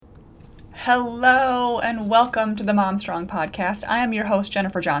Hello and welcome to the Mom Strong podcast. I am your host,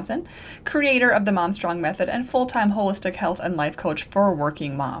 Jennifer Johnson, creator of the Mom Strong Method and full-time holistic health and life coach for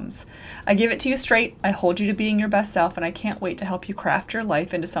working moms. I give it to you straight, I hold you to being your best self, and I can't wait to help you craft your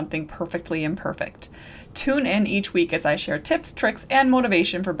life into something perfectly imperfect. Tune in each week as I share tips, tricks, and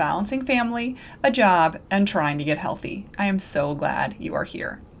motivation for balancing family, a job, and trying to get healthy. I am so glad you are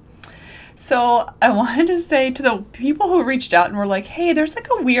here. So I wanted to say to the people who reached out and were like, hey, there's like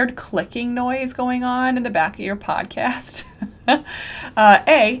a weird clicking noise going on in the back of your podcast.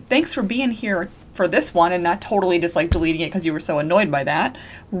 Thanks for being here for this one and not totally just like deleting it because you were so annoyed by that.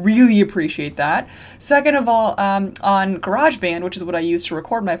 Really appreciate that. Second of all, on GarageBand, which is what I use to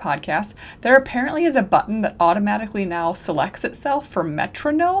record my podcast, there apparently is a button that automatically now selects itself for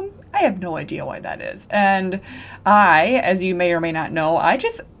metronome. I have no idea why that is. And as you may or may not know, I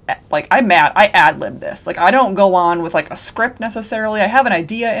ad-lib this. I don't go on with a script necessarily. I have an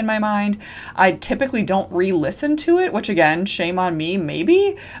idea in my mind. I typically don't re-listen to it, which again, shame on me,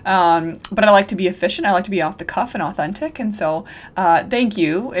 maybe. But I like to be efficient. I like to be off the cuff and authentic. And so thank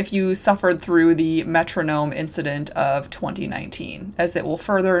you if you suffered through the metronome incident of 2019, as it will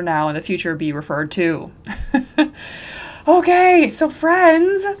further now in the future be referred to. Okay, so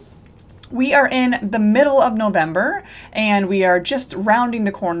friends, we are in the middle of November, and we are just rounding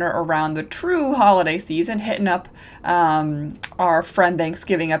the corner around the true holiday season, hitting up our friend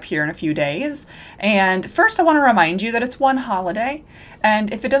Thanksgiving up here in a few days. And first, I want to remind you that it's one holiday,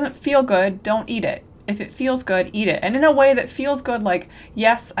 and if it doesn't feel good, don't eat it. If it feels good, eat it. And in a way that feels good,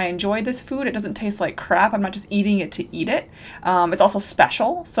 yes, I enjoyed this food. It doesn't taste like crap. I'm not just eating it to eat it. It's also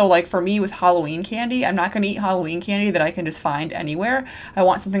special. So for me with Halloween candy, I'm not going to eat Halloween candy that I can just find anywhere. I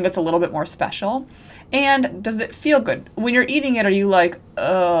want something that's a little bit more special. And does it feel good? When you're eating it, are you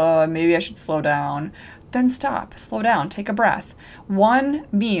maybe I should slow down? Then stop, slow down, take a breath. One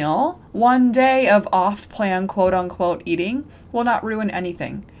meal, one day of off-plan, quote-unquote, eating will not ruin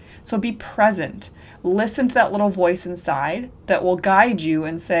anything. So be present. Listen to that little voice inside that will guide you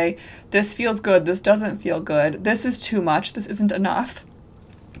and say, this feels good, this doesn't feel good, this is too much, this isn't enough.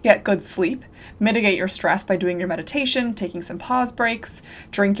 Get good sleep. Mitigate your stress by doing your meditation, taking some pause breaks,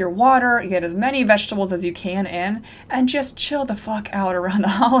 drink your water, get as many vegetables as you can in, and just chill the fuck out around the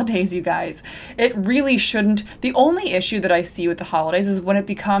holidays, you guys. It really shouldn't. The only issue that I see with the holidays is when it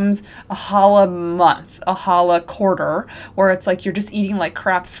becomes a challah month, a challah quarter, where it's you're just eating like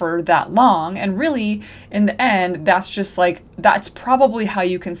crap for that long, and really, in the end, that's probably how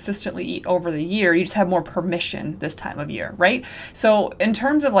you consistently eat over the year. You just have more permission this time of year, right? So in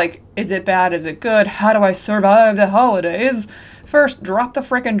terms of is it bad? Is it good? How do I survive the holidays? First, drop the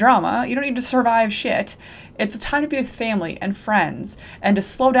frickin' drama. You don't need to survive shit. It's a time to be with family and friends and to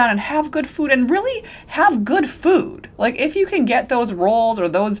slow down and have good food and really have good food. If you can get those rolls or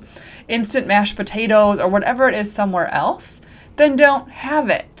those instant mashed potatoes or whatever it is somewhere else, then don't have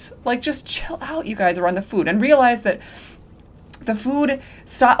it. Just chill out, you guys, around the food and realize that the food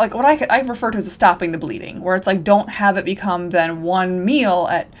stop, what I refer to as stopping the bleeding, where it's don't have it become then one meal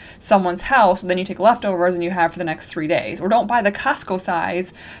at someone's house, and then you take leftovers and you have for the next 3 days. Or don't buy the Costco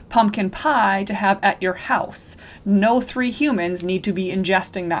size pumpkin pie to have at your house. No 3 humans need to be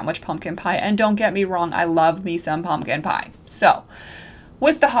ingesting that much pumpkin pie. And don't get me wrong, I love me some pumpkin pie. So,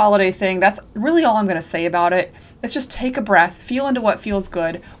 with the holiday thing, that's really all I'm going to say about it. It's just take a breath, feel into what feels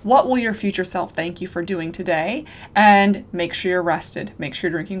good. What will your future self thank you for doing today? And make sure you're rested. Make sure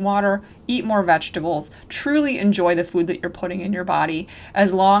you're drinking water, eat more vegetables, truly enjoy the food that you're putting in your body.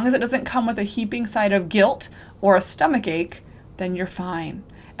 As long as it doesn't come with a heaping side of guilt or a stomach ache, then you're fine.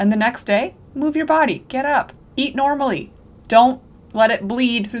 And the next day, move your body, get up, eat normally. Don't let it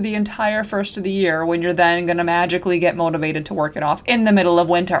bleed through the entire first of the year when you're then going to magically get motivated to work it off in the middle of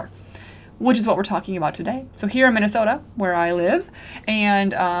winter, which is what we're talking about today. So here in Minnesota, where I live,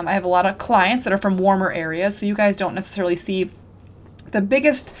 and I have a lot of clients that are from warmer areas, so you guys don't necessarily see the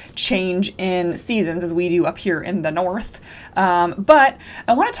biggest change in seasons as we do up here in the north. But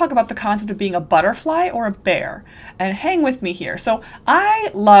I want to talk about the concept of being a butterfly or a bear. And hang with me here. So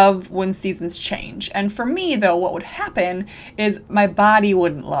I love when seasons change. And for me, though, what would happen is my body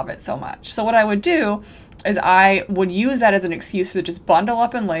wouldn't love it so much. So what I would do is I would use that as an excuse to just bundle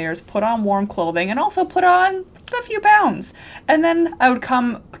up in layers, put on warm clothing, and also put on a few pounds. And then I would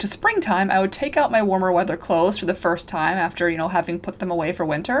come to springtime, I would take out my warmer weather clothes for the first time after, having put them away for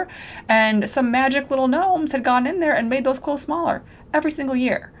winter. And some magic little gnomes had gone in there and made those clothes smaller every single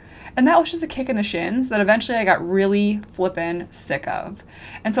year. And that was just a kick in the shins that eventually I got really flippin' sick of.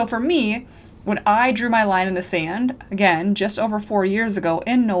 And so for me, When I drew my line in the sand, again, just over 4 years ago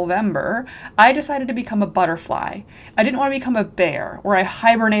in November, I decided to become a butterfly. I didn't want to become a bear where I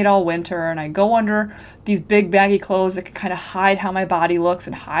hibernate all winter and I go under these big baggy clothes that can kind of hide how my body looks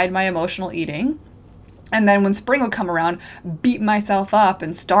and hide my emotional eating. And then when spring would come around, beat myself up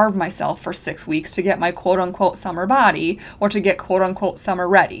and starve myself for 6 weeks to get my quote unquote summer body or to get quote unquote summer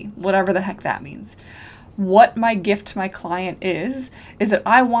ready, whatever the heck that means. What my gift to my client is that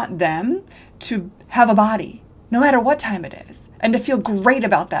I want them to have a body, no matter what time it is, and to feel great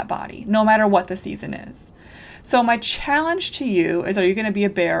about that body, no matter what the season is. So my challenge to you is, are you going to be a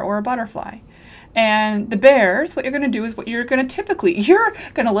bear or a butterfly? And the bears, what you're going to do is you're going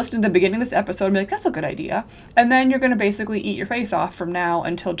to listen to the beginning of this episode and be like, that's a good idea. And then you're going to basically eat your face off from now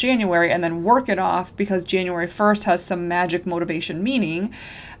until January and then work it off because January 1st has some magic motivation meaning,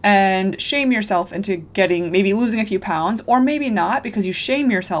 and shame yourself into maybe losing a few pounds, or maybe not because you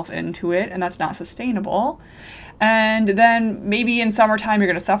shame yourself into it and that's not sustainable. And then maybe in summertime, you're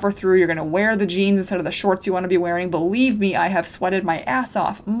going to suffer through. You're going to wear the jeans instead of the shorts you want to be wearing. Believe me, I have sweated my ass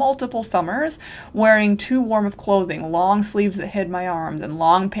off multiple summers wearing too warm of clothing, long sleeves that hid my arms and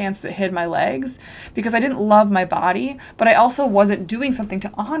long pants that hid my legs because I didn't love my body, but I also wasn't doing something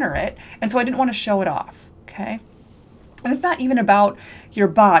to honor it. And so I didn't want to show it off. Okay. And it's not even about your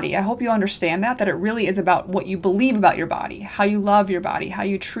body. I hope you understand that it really is about what you believe about your body, how you love your body, how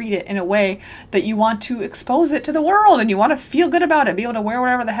you treat it in a way that you want to expose it to the world and you want to feel good about it, be able to wear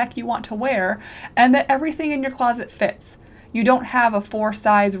whatever the heck you want to wear, and that everything in your closet fits. You don't have a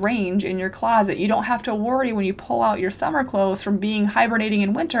 4-size range in your closet. You don't have to worry when you pull out your summer clothes from being hibernating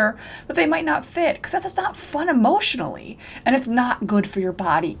in winter that they might not fit, because that's just not fun emotionally. And it's not good for your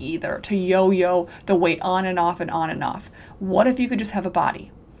body either to yo-yo the weight on and off and on and off. What if you could just have a body?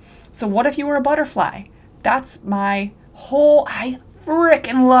 So what if you were a butterfly? That's my whole, I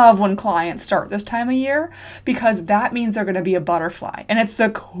freaking love when clients start this time of year because that means they're going to be a butterfly. And it's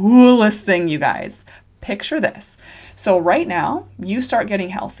the coolest thing, you guys. Picture this. So right now, you start getting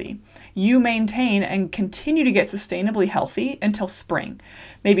healthy. You maintain and continue to get sustainably healthy until spring.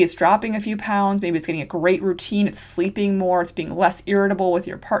 Maybe it's dropping a few pounds. Maybe it's getting a great routine. It's sleeping more. It's being less irritable with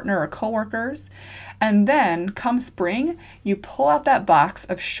your partner or coworkers. And then come spring, you pull out that box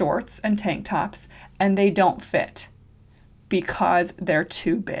of shorts and tank tops and they don't fit because they're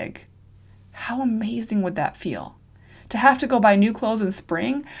too big. How amazing would that feel? To have to go buy new clothes in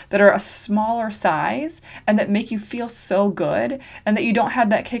spring that are a smaller size and that make you feel so good and that you don't have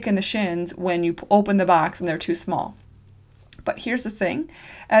that kick in the shins when you open the box and they're too small. But here's the thing,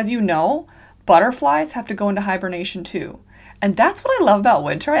 as you know, butterflies have to go into hibernation too. And that's what I love about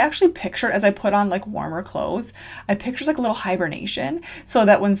winter. I actually picture it as I put on like warmer clothes. I picture like a little hibernation so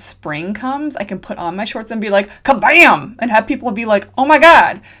that when spring comes, I can put on my shorts and be like, kabam! And have people be like, oh my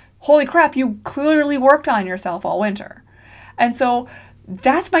God, holy crap, you clearly worked on yourself all winter. And so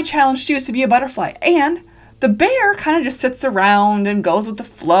that's my challenge to you, is to be a butterfly. And the bear kind of just sits around and goes with the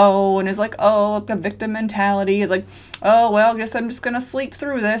flow and is like, oh, the victim mentality is like, oh, well, I guess I'm just going to sleep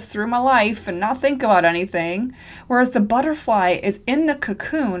through my life and not think about anything. Whereas the butterfly is in the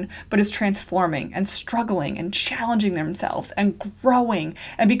cocoon, but is transforming and struggling and challenging themselves and growing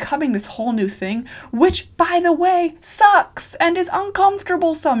and becoming this whole new thing, which, by the way, sucks and is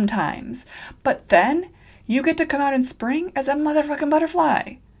uncomfortable sometimes. But then you get to come out in spring as a motherfucking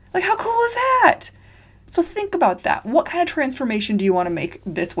butterfly. Like, how cool is that? So think about that. What kind of transformation do you want to make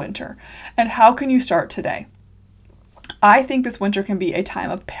this winter? And how can you start today? I think this winter can be a time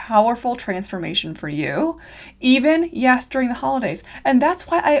of powerful transformation for you, even, yes, during the holidays. And that's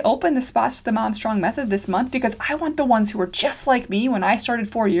why I opened the Spots to the Mom Strong Method this month, because I want the ones who were just like me when I started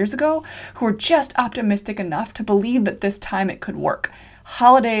 4 years ago, who are just optimistic enough to believe that this time it could work.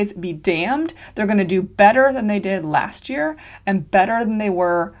 Holidays be damned. They're going to do better than they did last year and better than they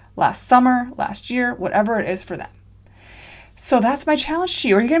were last summer, last year, whatever it is for them. So that's my challenge to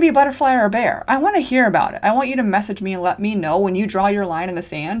you. Are you going to be a butterfly or a bear? I want to hear about it. I want you to message me and let me know when you draw your line in the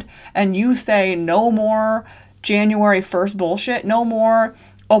sand and you say no more January 1st bullshit, no more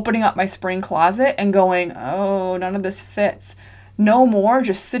opening up my spring closet and going, oh, none of this fits. No more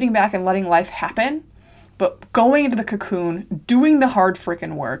just sitting back and letting life happen, but going into the cocoon, doing the hard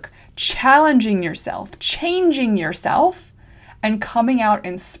freaking work, challenging yourself, changing yourself, and coming out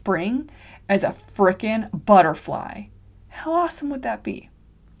in spring as a freaking butterfly. How awesome would that be?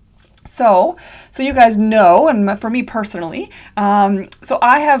 So you guys know, and for me personally, so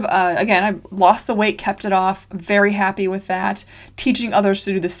I have, again, I've lost the weight, kept it off, very happy with that, teaching others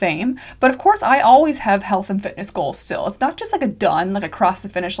to do the same. But of course, I always have health and fitness goals still. It's not just like a done, like I crossed the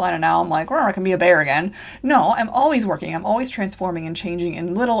finish line and now I'm like, I can be a bear again. No, I'm always working. I'm always transforming and changing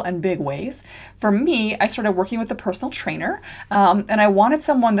in little and big ways. For me, I started working with a personal trainer, and I wanted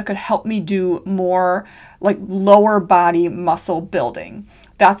someone that could help me do more like lower body muscle building.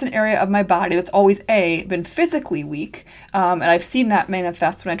 That's an area of my body that's always been physically weak, and I've seen that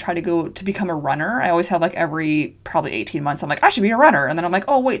manifest when I try to go to become a runner. I always have like every probably 18 months I'm like, I should be a runner, and then I'm like,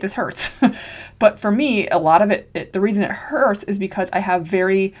 oh wait, this hurts. But for me, a lot of it, the reason it hurts is because I have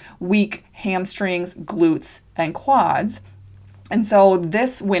very weak hamstrings, glutes, and quads. And so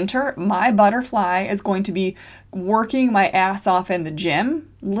this winter, my butterfly is going to be working my ass off in the gym,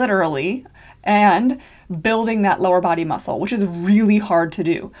 literally, and building that lower body muscle, which is really hard to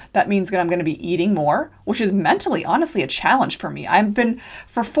do. That means that I'm going to be eating more, which is mentally, honestly, a challenge for me.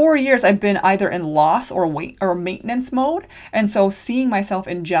 For 4 years, I've been either in loss or weight or maintenance mode. And so seeing myself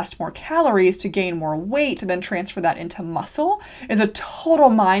ingest more calories to gain more weight, then transfer that into muscle is a total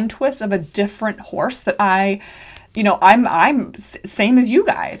mind twist of a different horse that I'm same as you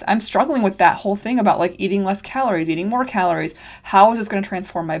guys. I'm struggling with that whole thing about like eating less calories, eating more calories. How is this going to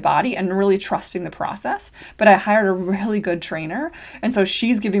transform my body, and really trusting the process? But I hired a really good trainer. And so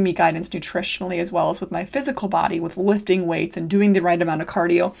she's giving me guidance nutritionally as well as with my physical body, with lifting weights and doing the right amount of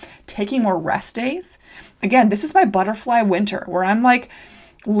cardio, taking more rest days. Again, this is my butterfly winter where I'm like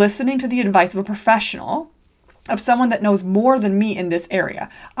listening to the advice of a professional, of someone that knows more than me in this area.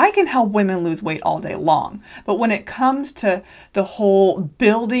 I can help women lose weight all day long. But when it comes to the whole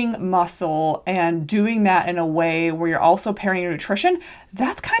building muscle and doing that in a way where you're also pairing your nutrition,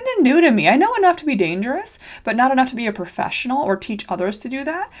 that's kind of new to me. I know enough to be dangerous, but not enough to be a professional or teach others to do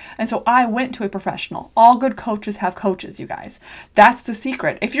that. And so I went to a professional. All good coaches have coaches, you guys. That's the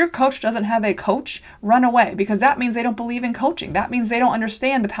secret. If your coach doesn't have a coach, run away, because that means they don't believe in coaching. That means they don't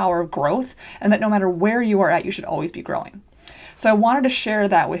understand the power of growth, and that no matter where you are at, you should always be growing. So I wanted to share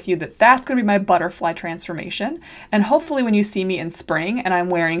that with you, that's going to be my butterfly transformation. And hopefully when you see me in spring and I'm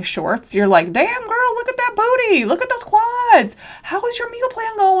wearing shorts, you're like, damn girl, look at that booty, look at those quads. How is your meal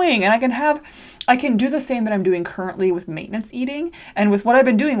plan going? And I can do the same that I'm doing currently with maintenance eating and with what I've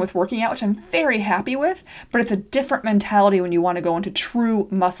been doing with working out, which I'm very happy with, but it's a different mentality when you want to go into true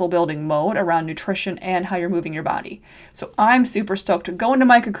muscle building mode around nutrition and how you're moving your body. So I'm super stoked to go into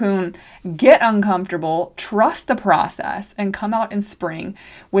my cocoon, get uncomfortable, trust the process, and come out in spring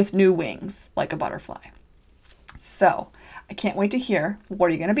with new wings like a butterfly. So I can't wait to hear, what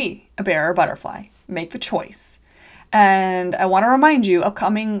are you going to be, a bear or a butterfly? Make the choice. And I want to remind you,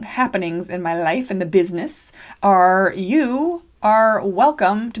 upcoming happenings in my life and the business you are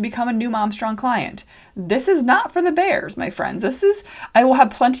welcome to become a new Mom Strong client. This is not for the bears, my friends. I will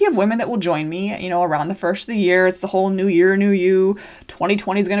have plenty of women that will join me, around the first of the year. It's the whole new year, new you.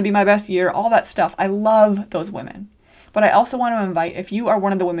 2020 is going to be my best year, all that stuff. I love those women. But I also want to invite, if you are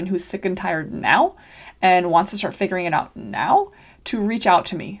one of the women who's sick and tired now and wants to start figuring it out now, to reach out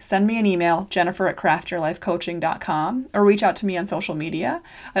to me. Send me an email, jennifer@craftyourlifecoaching.com, or reach out to me on social media.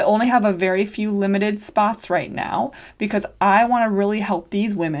 I only have a very few limited spots right now because I want to really help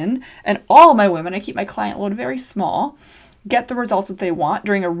these women, and all my women, I keep my client load very small, get the results that they want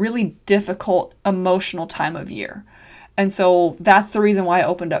during a really difficult emotional time of year. And so that's the reason why I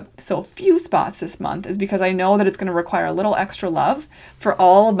opened up so few spots this month, is because I know that it's going to require a little extra love for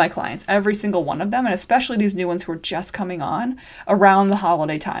all of my clients, every single one of them, and especially these new ones who are just coming on around the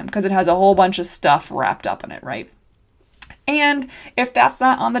holiday time, because it has a whole bunch of stuff wrapped up in it, right? And if that's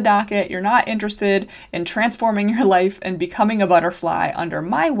not on the docket, you're not interested in transforming your life and becoming a butterfly under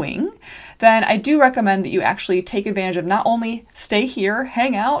my wing, then I do recommend that you actually take advantage of not only stay here,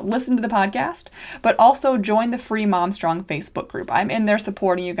 hang out, listen to the podcast, but also join the free Mom Strong Facebook group. I'm in there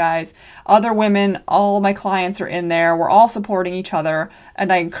supporting you guys. Other women, all my clients are in there. We're all supporting each other,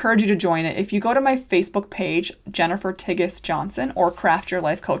 and I encourage you to join it. If you go to my Facebook page, Jennifer Tiggis Johnson, or Craft Your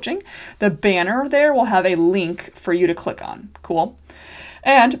Life Coaching, the banner there will have a link for you to click on. Cool.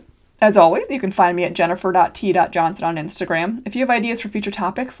 And as always, you can find me at jennifer.t.johnson on Instagram. If you have ideas for future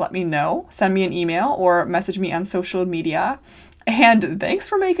topics, let me know. Send me an email or message me on social media. And thanks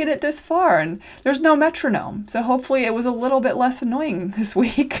for making it this far. And there's no metronome, so hopefully it was a little bit less annoying this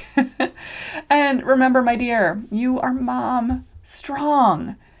week. And remember, my dear, you are Mom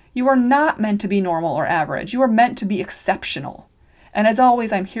Strong. You are not meant to be normal or average. You are meant to be exceptional. And as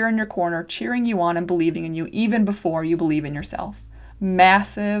always, I'm here in your corner, cheering you on and believing in you even before you believe in yourself.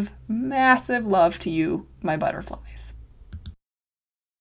 Massive, massive love to you, my butterflies.